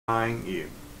you.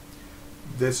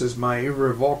 This is my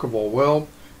irrevocable will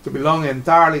to belong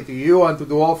entirely to you and to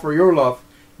do all for your love,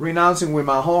 renouncing with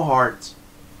my whole heart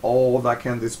all that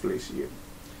can displease you.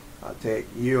 I take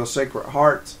you, Sacred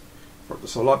Heart, for the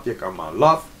sole object of my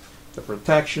love, the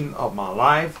protection of my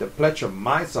life, the pledge of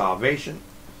my salvation,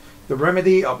 the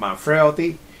remedy of my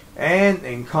frailty and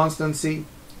inconstancy,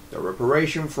 the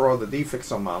reparation for all the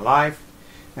defects of my life,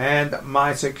 and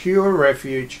my secure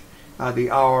refuge at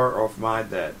the hour of my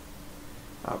death.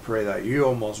 I pray that you,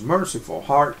 O most merciful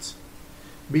heart,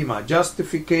 be my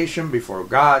justification before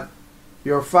God,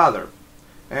 your Father,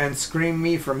 and screen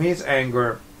me from his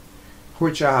anger,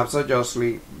 which I have so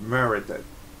justly merited.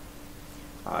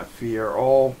 I fear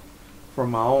all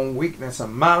from my own weakness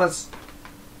and malice,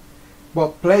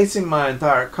 but placing my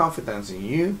entire confidence in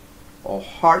you, O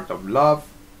heart of love,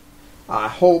 I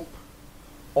hope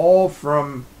all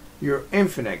from your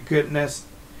infinite goodness.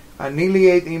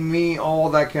 Annihilate in me all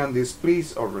that can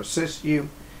displease or resist you.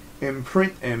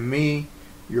 Imprint in me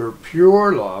your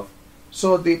pure love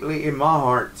so deeply in my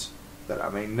heart that I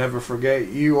may never forget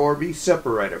you or be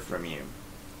separated from you.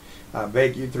 I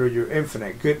beg you through your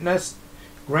infinite goodness,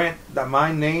 grant that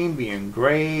my name be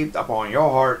engraved upon your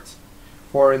heart,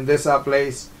 for in this I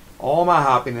place all my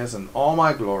happiness and all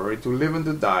my glory to live and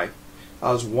to die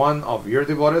as one of your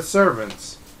devoted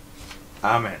servants.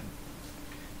 Amen.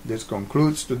 This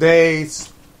concludes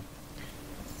today's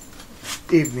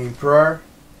evening prayer.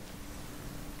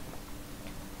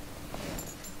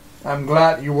 I'm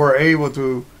glad you were able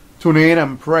to tune in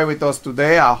and pray with us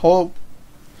today. I hope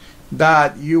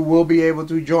that you will be able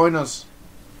to join us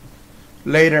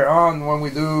later on when we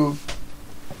do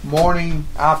morning,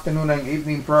 afternoon, and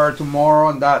evening prayer tomorrow,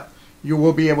 and that you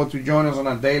will be able to join us on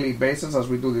a daily basis as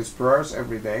we do these prayers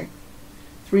every day,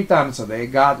 3 times a day,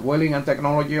 God willing and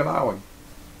technology allowing.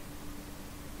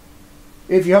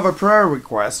 If you have a prayer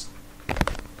request,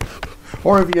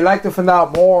 or if you'd like to find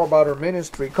out more about our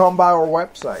ministry, come by our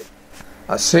website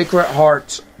at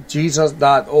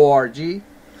sacredheartsjesus.org.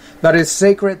 That is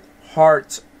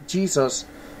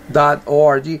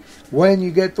sacredheartsjesus.org. When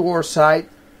you get to our site,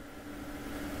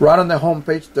 right on the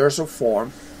homepage, there's a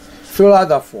form. Fill out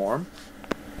that form.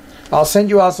 I'll send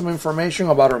you out some information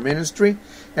about our ministry.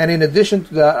 And in addition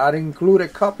to that, I'd include a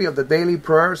copy of the daily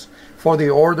prayers for the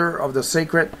Order of the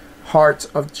Sacred Heart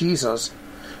of Jesus,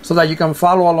 so that you can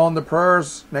follow along the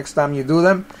prayers next time you do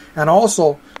them, and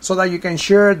also so that you can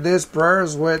share these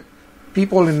prayers with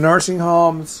people in nursing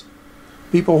homes,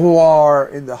 people who are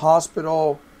in the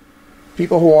hospital,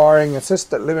 people who are in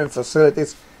assisted living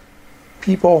facilities,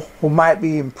 people who might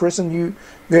be in prison.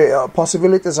 The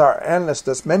possibilities are endless.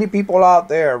 There's many people out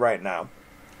there right now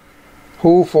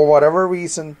who, for whatever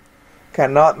reason,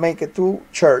 cannot make it to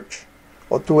church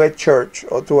or to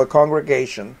a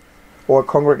congregation or a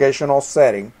congregational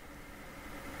setting,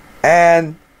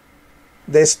 and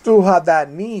they still have that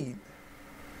need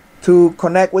to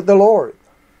connect with the Lord.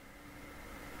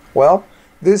 Well,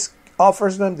 this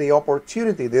offers them the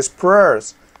opportunity. These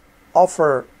prayers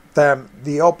offer them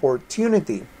the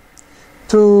opportunity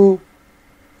to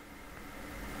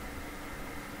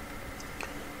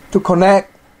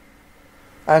connect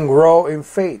and grow in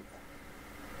faith,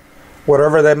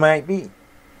 whatever they might be.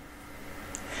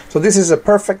 So this is a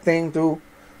perfect thing to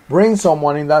bring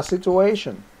someone in that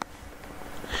situation.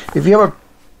 If you have a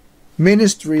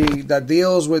ministry that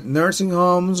deals with nursing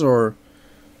homes or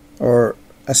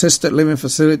assisted living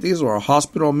facilities, or a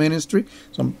hospital ministry,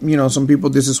 some people,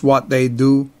 this is what they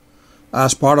do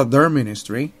as part of their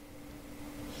ministry.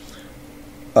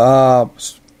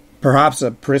 Perhaps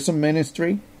a prison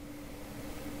ministry.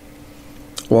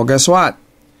 Well, guess what?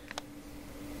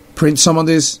 Print some of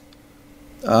these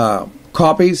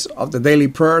copies of the daily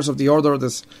prayers of the Order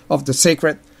of the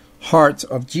Sacred Heart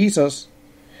of Jesus,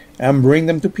 and bring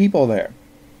them to people there.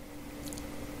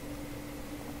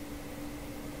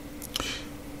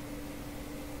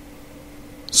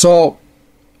 So,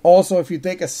 also, if you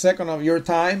take a second of your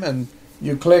time and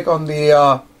you click on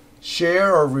the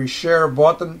share or reshare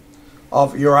button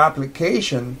of your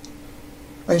application,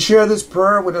 and share this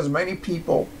prayer with as many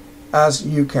people as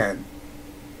you can.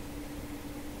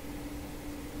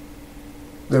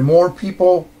 The more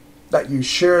people that you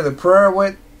share the prayer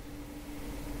with,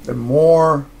 the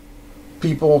more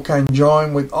people can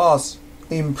join with us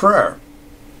in prayer.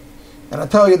 And I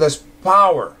tell you, there's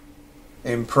power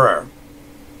in prayer.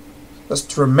 There's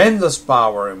tremendous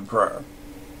power in prayer.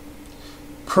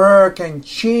 Prayer can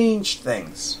change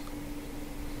things,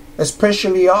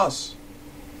 especially us.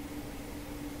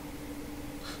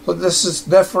 So this is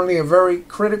definitely a very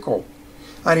critical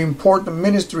and important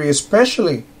ministry,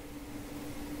 especially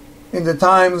in the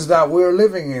times that we're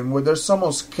living in, where there's so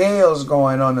much chaos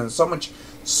going on and so much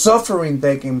suffering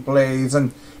taking place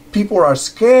and people are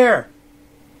scared.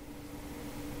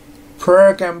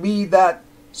 Prayer can be that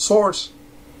source,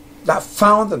 that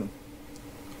fountain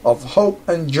of hope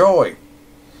and joy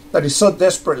that is so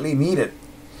desperately needed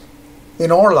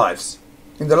in our lives,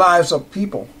 in the lives of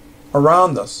people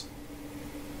around us.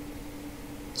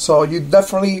 So you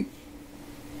definitely,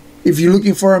 if you're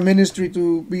looking for a ministry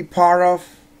to be part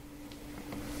of,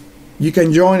 you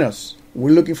can join us.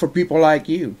 We're looking for people like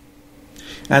you.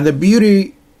 And the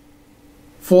beautiful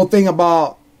thing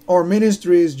about our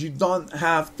ministry is you don't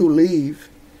have to leave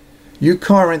your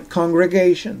current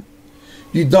congregation.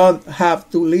 You don't have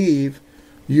to leave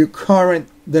your current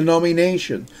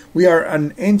denomination. We are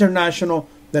an international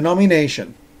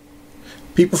denomination.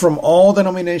 People from all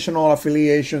denominational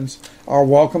affiliations are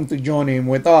welcome to join in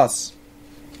with us.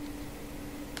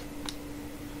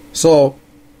 So,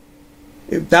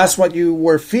 if that's what you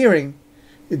were fearing,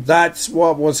 if that's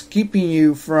what was keeping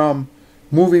you from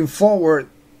moving forward,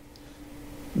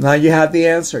 now you have the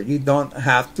answer. You don't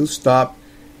have to stop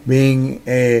being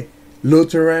a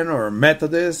Lutheran or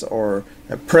Methodist or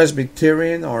a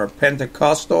Presbyterian or a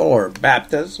Pentecostal or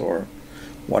Baptist or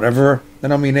whatever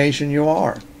denomination you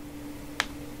are.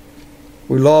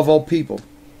 We love all people.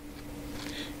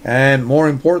 And more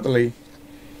importantly,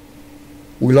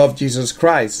 we love Jesus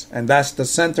Christ. And that's the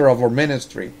center of our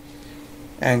ministry.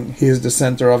 And He is the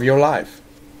center of your life.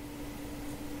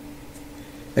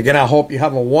 Again, I hope you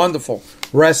have a wonderful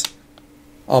rest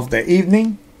of the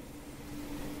evening.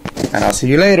 And I'll see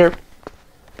you later.